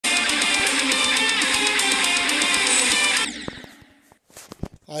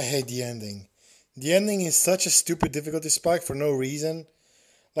I hate the ending. The ending is such a stupid difficulty spike for no reason.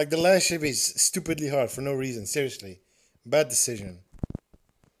 Like the last ship is stupidly hard for no reason. Seriously. Bad decision.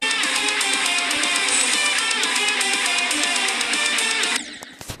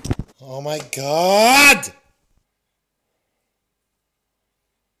 Oh my god!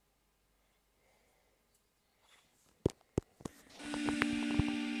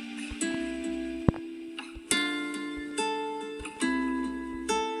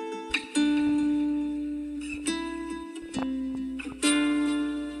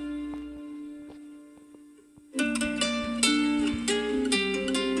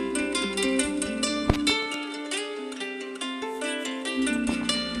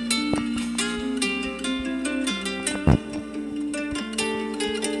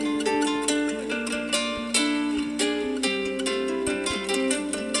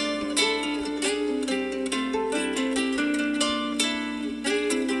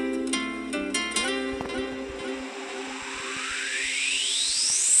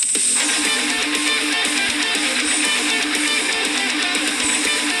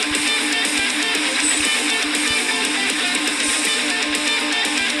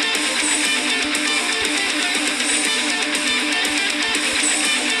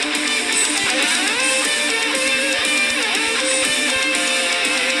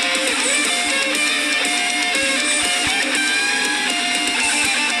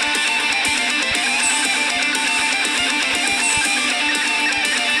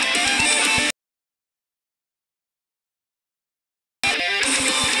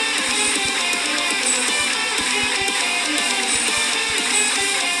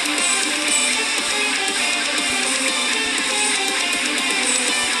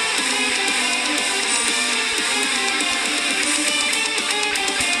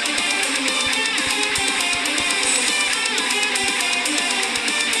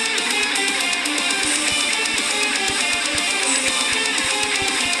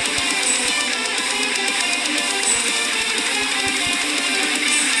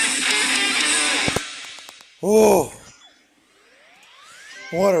 Oh,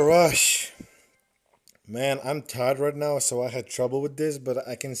 what a rush. Man, I'm tired right now, so I had trouble with this, but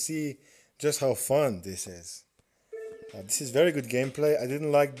I can see just how fun this is. This is very good gameplay. I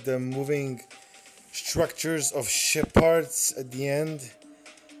didn't like the moving structures of ship parts at the end.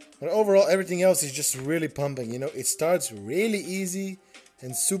 But overall, everything else is just really pumping. You know, it starts really easy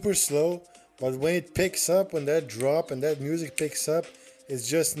and super slow, but when it picks up, when that drop and that music picks up, it's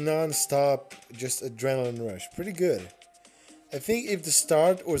just non-stop, just adrenaline rush. Pretty good. I think if the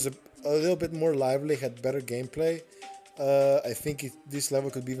start was a little bit more lively, had better gameplay, I think this level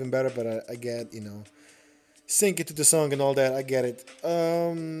could be even better, but I get, you know, sync it to the song and all that, I get it.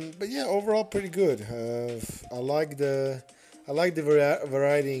 But yeah, overall pretty good. I like the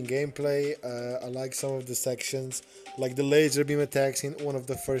variety in gameplay. I like some of the sections, like the laser beam attacks in one of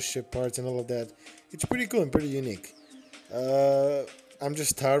the first ship parts and all of that. It's pretty cool and pretty unique. I'm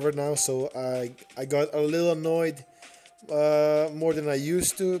just tired right now, so I got a little annoyed more than I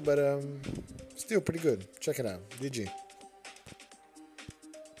used to, but still pretty good. Check it out. GG.